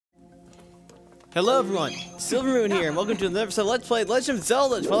Hello everyone, Silvermoon here, and welcome to another episode of Let's Play Legend of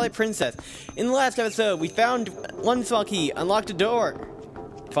Zelda Twilight Princess. In the last episode, we found one small key, unlocked a door.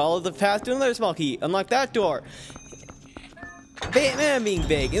 Follow the path to another small key, unlock that door. Man being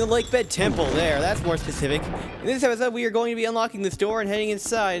big, in the lake bed temple, there, that's more specific. In this episode, we are going to be unlocking this door and heading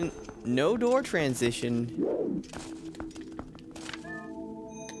inside. No door transition.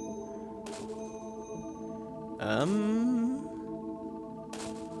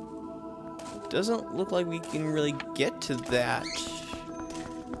 Doesn't look like we can really get to that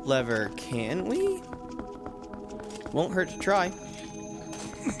lever, can we? Won't hurt to try.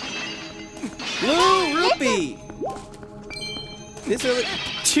 Blue rupee! This are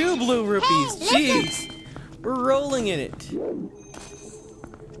two blue rupees, jeez! We're rolling in it.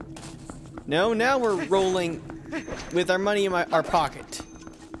 No, now we're rolling with our money in our pocket.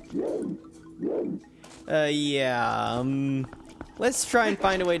 Let's try and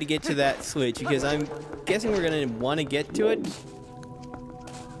find a way to get to that switch, because I'm guessing we're gonna want to get to it.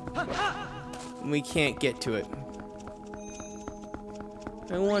 We can't get to it.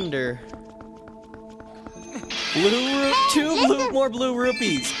 I wonder. More blue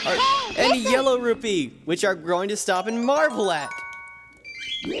rupees, and a yellow rupee, which are going to stop and marvel at.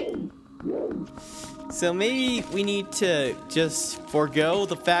 So maybe we need to just forego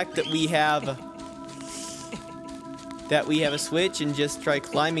the fact that we have a switch and just try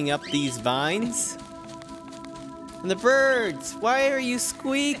climbing up these vines. And the birds, why are you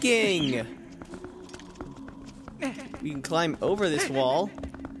squeaking? We can climb over this wall.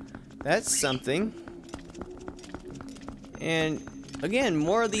 That's something. And again,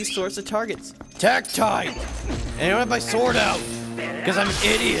 more of these sorts of targets. Tactile! And I don't have my sword out because I'm an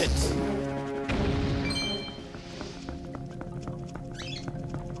idiot.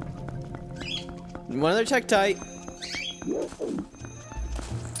 One other Tactite.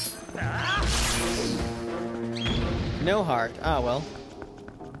 No heart. Ah, well.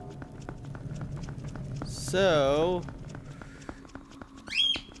 So...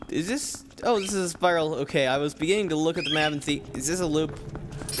 is this... oh, this is a spiral. Okay, I was beginning to look at the map and see... is this a loop?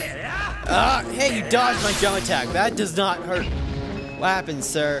 Ah! Hey, you dodged my jump attack. That does not hurt. What happened,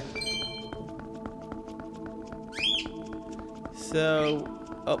 sir? So...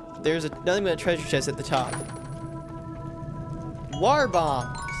 oh, there's nothing but a treasure chest at the top. Water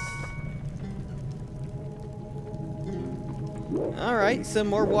bombs! Alright, some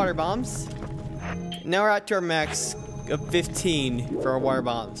more water bombs. Now we're at to our max of 15 for our water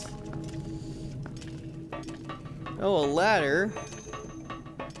bombs. Oh, a ladder.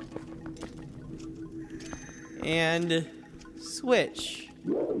 And switch.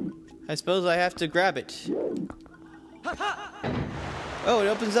 I suppose I have to grab it. Oh, it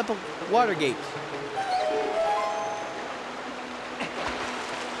opens up a water gate.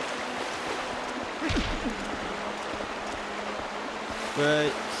 But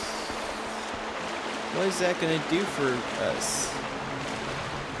what is that gonna do for us?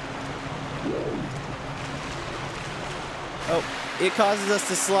 Oh, it causes us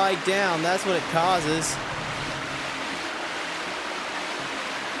to slide down. That's what it causes.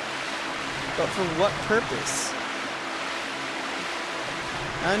 But for what purpose?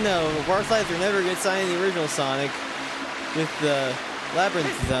 I don't know, water slides are never a good sign in the original Sonic with the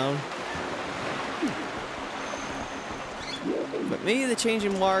Labyrinth Zone. But maybe the change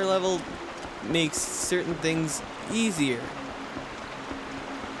in water level makes certain things easier.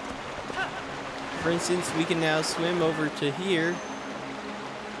 For instance, we can now swim over to here.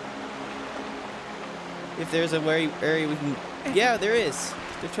 If there's a area we can... yeah, there is.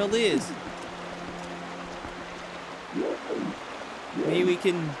 There totally is. Maybe we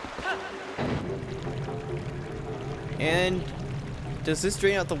can... and... does this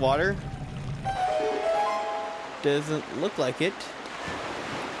drain out the water? Doesn't look like it.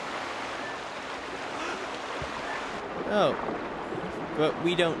 Oh. But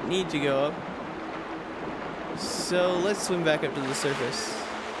we don't need to go up. So let's swim back up to the surface.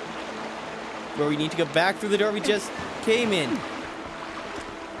 Where we need to go back through the door we just came in.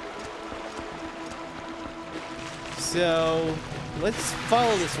 So let's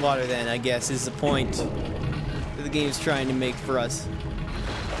follow this water then, I guess, is the point that the game is trying to make for us.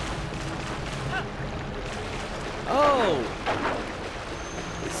 Oh!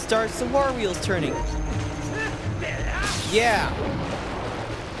 It starts the war wheels turning. Yeah!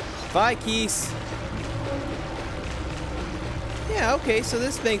 Bye, Keys. Yeah, okay, so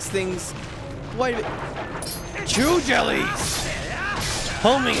this makes things quite a bit... chew jellies!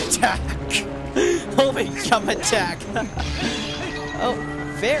 Homing attack! Homing jump attack! Oh,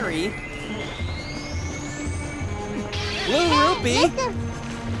 fairy? Blue rupee?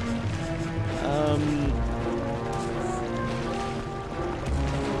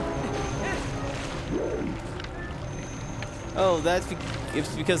 Oh,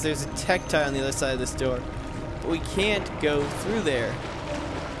 it's because there's a Tektite on the other side of this door. But we can't go through there.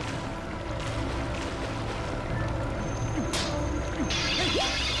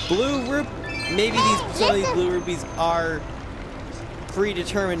 Blue rupees. Maybe some of these blue rupees are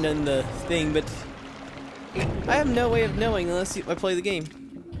predetermined in the thing, but I have no way of knowing unless I play the game.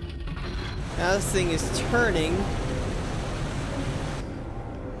 Now this thing is turning,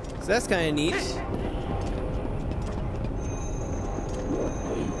 so that's kind of neat.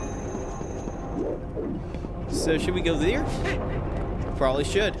 So should we go there? Probably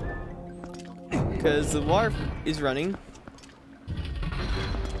should, because the water is running.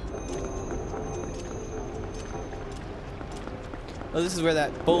 Oh, this is where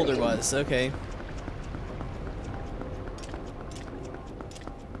that boulder was. Okay.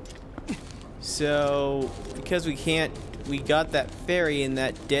 So, because we got that fairy in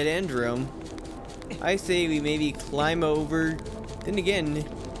that dead end room, I say we maybe climb over. Then again,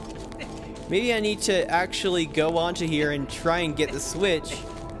 maybe I need to actually go onto here and try and get the switch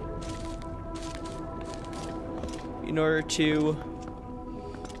in order to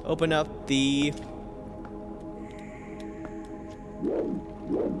open up the...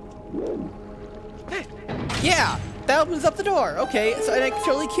 Yeah! That opens up the door! Okay, so I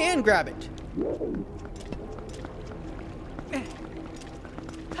actually can grab it.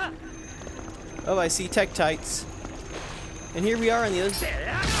 Oh, I see Tektites. And here we are on the other side.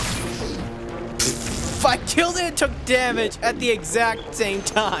 I killed it and took damage at the exact same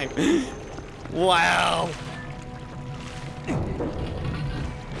time. Wow.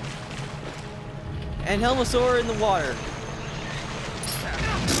 And Helmosaur in the water.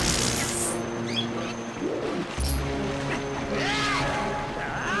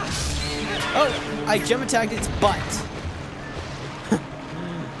 Oh, I jump attacked its butt.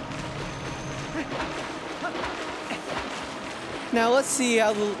 Now let's see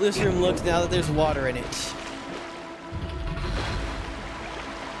how this room looks now that there's water in it.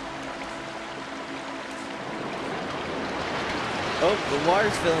 Oh, the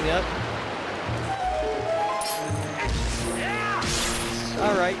water's filling up.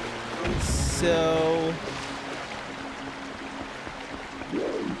 Alright, so...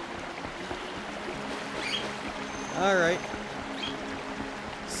 Alright.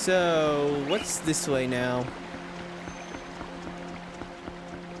 So, what's this way now?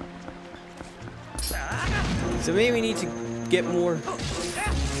 So maybe we need to get more...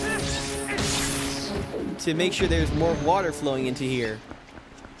 to make sure there's more water flowing into here.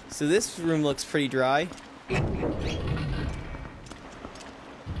 So this room looks pretty dry.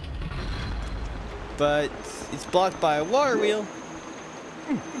 But it's blocked by a water wheel.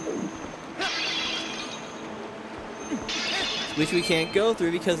 Which we can't go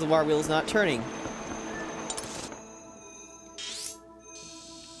through because the water wheel is not turning.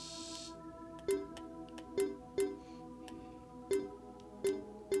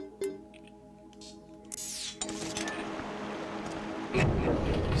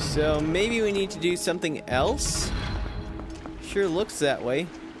 So maybe we need to do something else? Sure looks that way.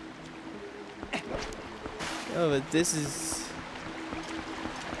 Oh, but this is...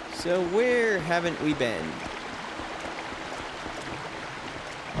 So where haven't we been?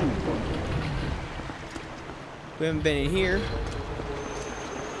 We haven't been in here.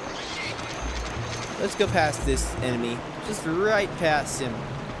 Let's go past this enemy. Just right past him.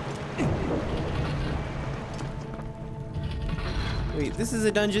 Wait, this is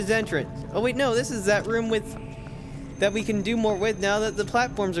a dungeon's entrance. Oh wait, no, this is that room with... that we can do more with now that the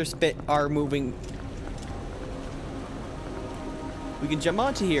platforms are moving. We can jump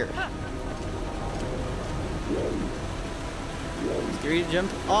onto here. Scary to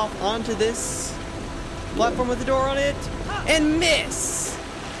jump off onto this platform with the door on it and miss.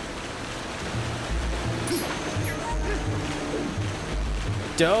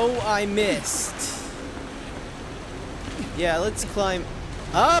 Doe, I missed. Yeah, let's climb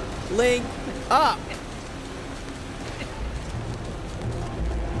up, Link, up.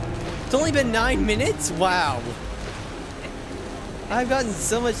 It's only been 9 minutes? Wow. I've gotten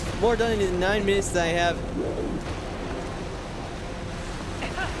so much more done in 9 minutes than I have.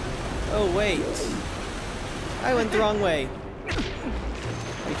 Oh, wait. I went the wrong way.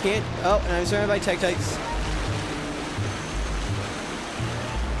 I can't. Oh, and I'm surrounded by Tektites.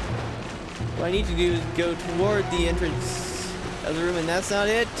 What I need to do is go toward the entrance of the room, and that's not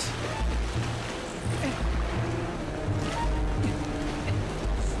it.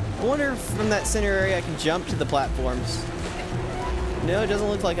 I wonder if from that center area I can jump to the platforms. No, it doesn't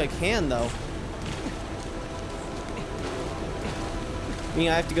look like I can, though. I mean,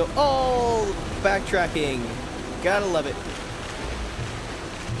 I have to go all backtracking. Gotta love it.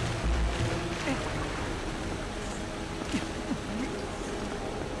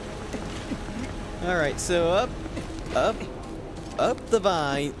 Alright, so up, up, up the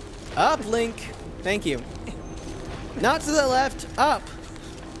vine. Up, Link! Thank you. Not to the left, up!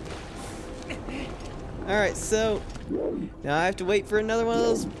 Alright, so now I have to wait for another one of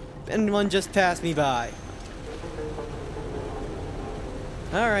those, and one just passed me by.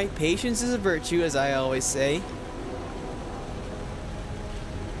 Alright, patience is a virtue, as I always say.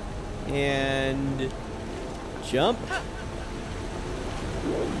 And jump.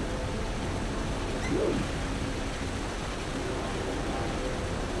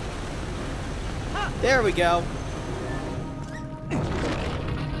 There we go.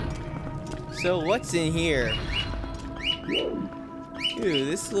 So what's in here? Ooh,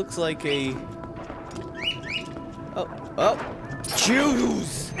 this looks like a... Oh,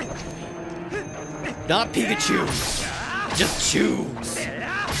 choose! Not Pikachu's, just choose.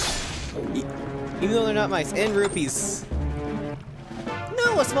 Even though they're not mice, and rupees.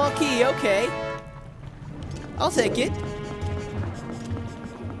 No, a small key, okay. I'll take it.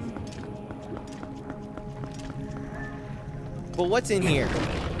 But what's in here?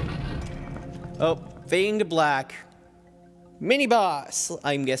 Oh, fading to black. Mini boss,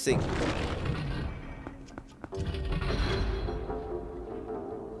 I'm guessing.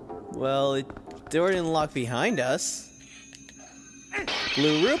 Well, the door didn't lock behind us.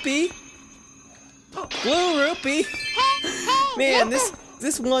 Blue rupee. Blue rupee. Man,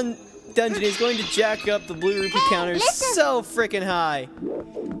 this one dungeon is going to jack up the blue rupee counter so freaking high.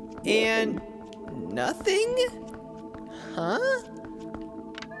 And nothing? Huh?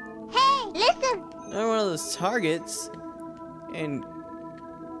 Hey, listen! Another one of those targets. And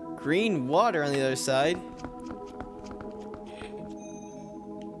green water on the other side.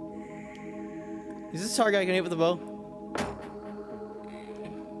 Is this target I can hit with a bow?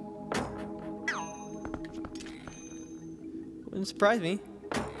 Wouldn't surprise me.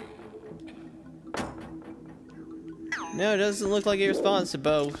 No, it doesn't look like it responds to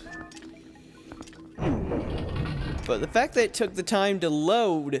bow. But the fact that it took the time to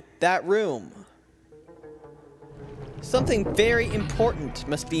load that room. Something very important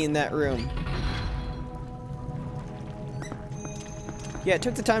must be in that room. Yeah, it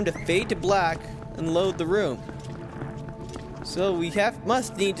took the time to fade to black and load the room. So we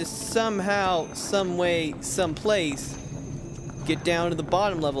must need to somehow, some way, someplace get down to the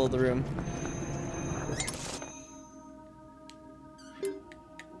bottom level of the room.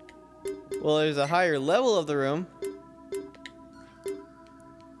 Well, there's a higher level of the room.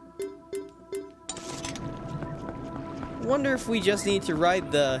 Wonder if we just need to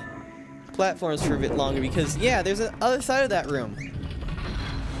ride the platforms for a bit longer, because yeah, there's the other side of that room.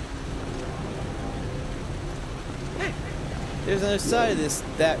 There's another side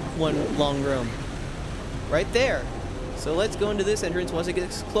of that one long room. Right there. So let's go into this entrance once it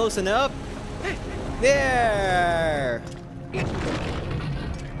gets close enough. There!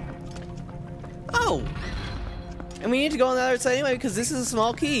 Oh! And we need to go on the other side anyway, because this is a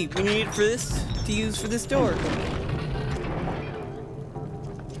small key. We need it for this to use for this door.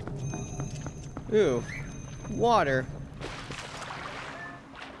 Ooh. Water.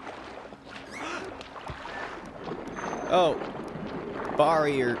 Oh.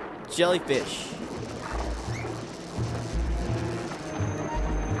 Barry or jellyfish.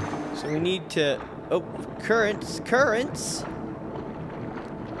 So we need to... Oh, currents. Currents!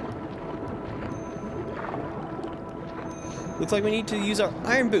 Looks like we need to use our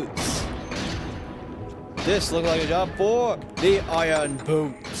iron boots. This looks like a job for the iron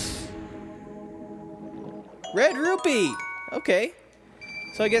boots. Red rupee! Okay.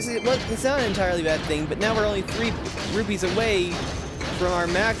 So I guess it's not an entirely bad thing, but now we're only 3 rupees away from our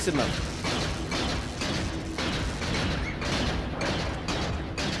maximum.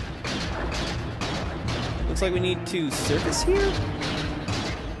 Looks like we need to surface here?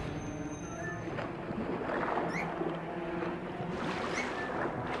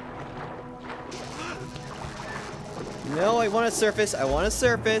 No, I want to surface. I want to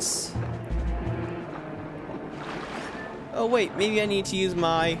surface. Oh wait, maybe I need to use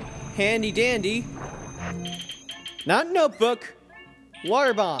my handy dandy, not notebook,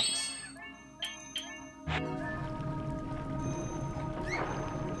 water bombs.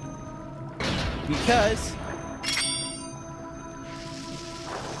 Because,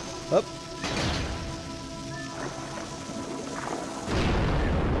 oh.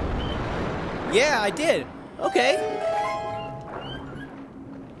 Yeah, I did. Okay.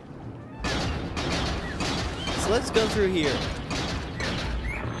 Let's go through here.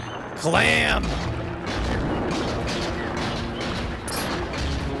 Clam!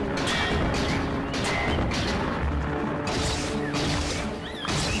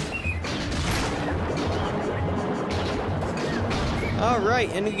 Alright,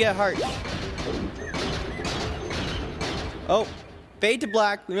 and we get a heart. Oh, fade to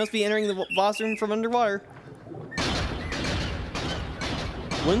black. We must be entering the boss room from underwater.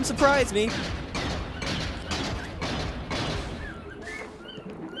 Wouldn't surprise me.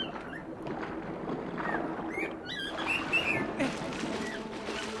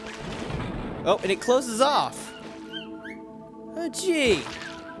 Oh, and it closes off. Oh, gee.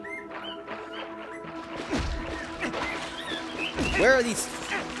 Where are these?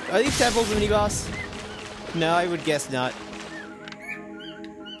 Are these temples, mini-boss? No, I would guess not.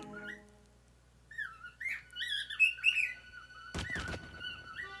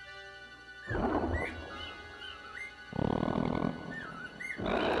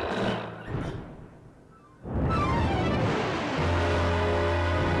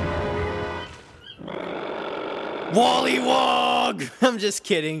 Wally Wog! I'm just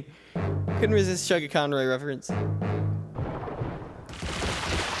kidding. Couldn't resist Chugga Conroy reference.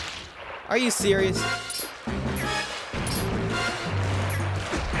 Are you serious?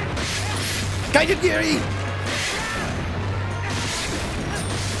 Kaijigiri!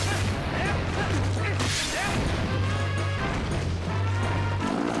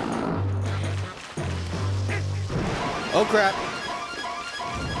 Oh crap.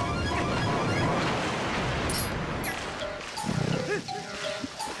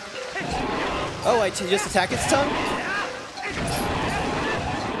 Oh, I just attack its tongue?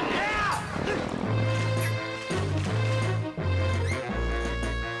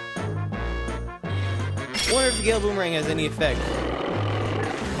 I wonder if the Gale Boomerang has any effect.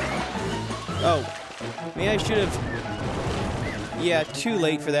 Oh. Maybe I should have... Yeah, too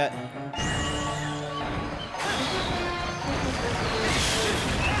late for that.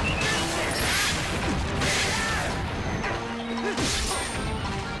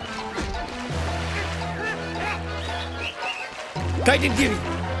 Kaiden Giri!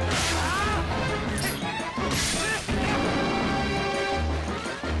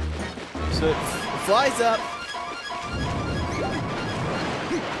 So it flies up.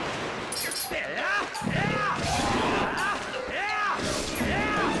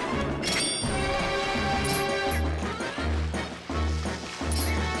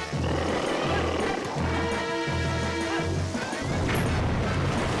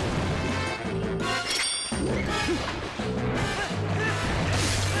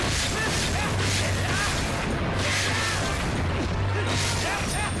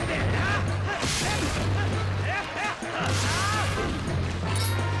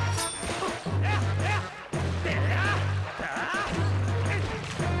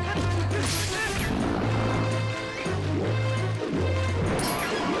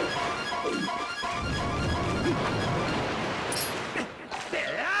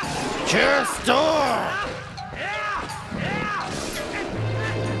 Chester!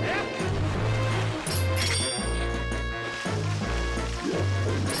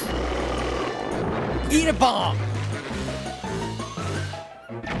 Eat a bomb!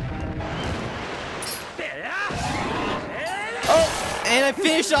 Oh, and I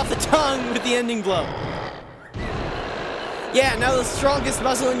finished off the tongue with the ending blow. Yeah, now the strongest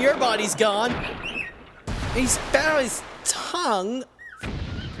muscle in your body's gone. He spat out his tongue.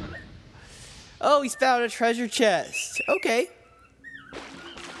 Oh, he spat out a treasure chest. Okay.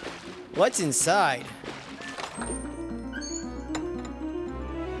 What's inside?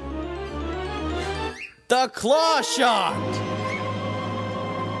 The claw shot!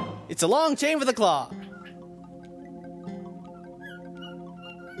 It's a long chain with a claw.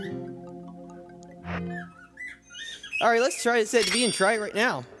 Alright, let's try it set to be and try it right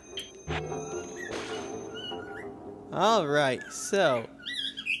now. Alright, so...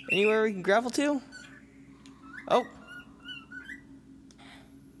 Anywhere we can gravel to? Oh.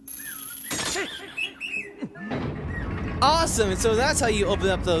 Awesome! And so that's how you open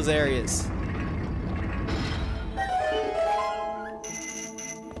up those areas.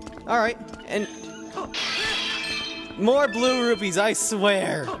 Alright, and... More blue rupees, I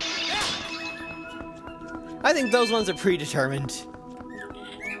swear! I think those ones are predetermined.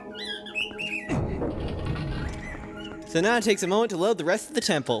 So now it takes a moment to load the rest of the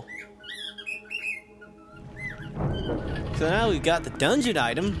temple. So now we've got the dungeon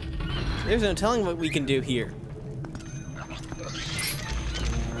item. There's no telling what we can do here.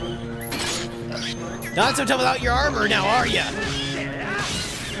 Not so tough without your armor now, are ya?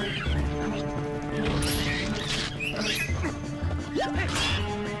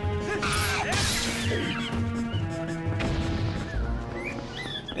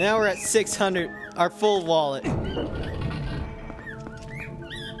 Now we're at 600, our full wallet.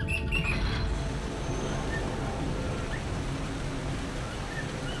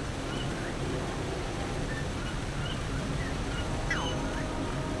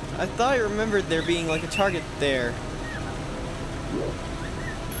 I thought I remembered there being like a target there.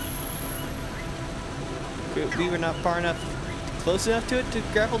 We were not far enough, close enough to it to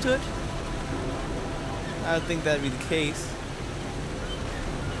grapple to it? I would think that'd be the case.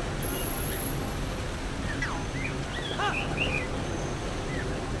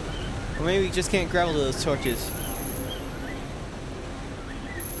 Or maybe we just can't grapple to those torches.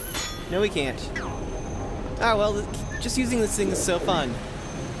 No, we can't. Ah, well, just using this thing is so fun.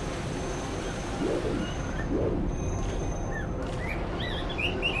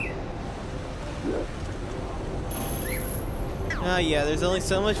 Ah, yeah, there's only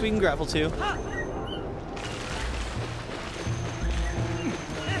so much we can grapple to.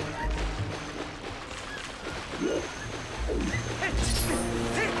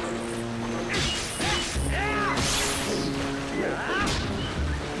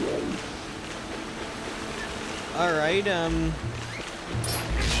 Alright,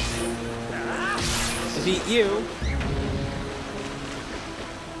 defeat you.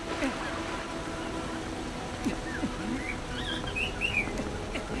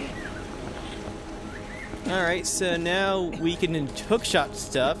 Alright, so now we can hookshot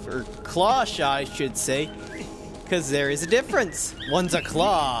stuff, or claw shot I should say, because there is a difference. One's a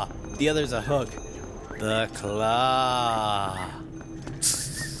claw, the other's a hook. The claw.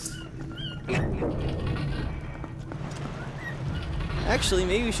 Actually,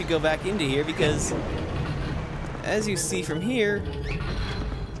 maybe we should go back into here because, as you see from here,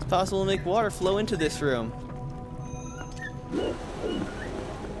 it's possible to make water flow into this room.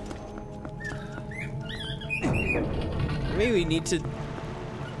 Maybe we need to...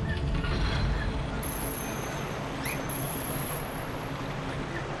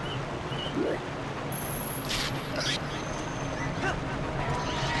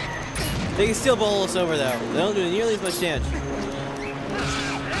 They can still bowl us over though. They don't do nearly as much damage.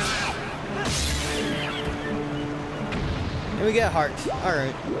 And we get a heart.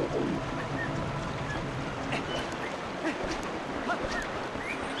 Alright.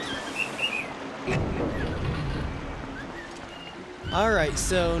 Alright,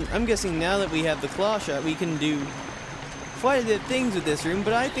 so I'm guessing now that we have the claw shot, we can do quite a bit of things with this room,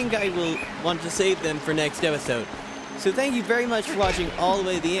 but I think I will want to save them for next episode. So thank you very much for watching all the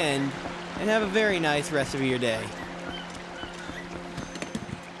way to the end, and have a very nice rest of your day.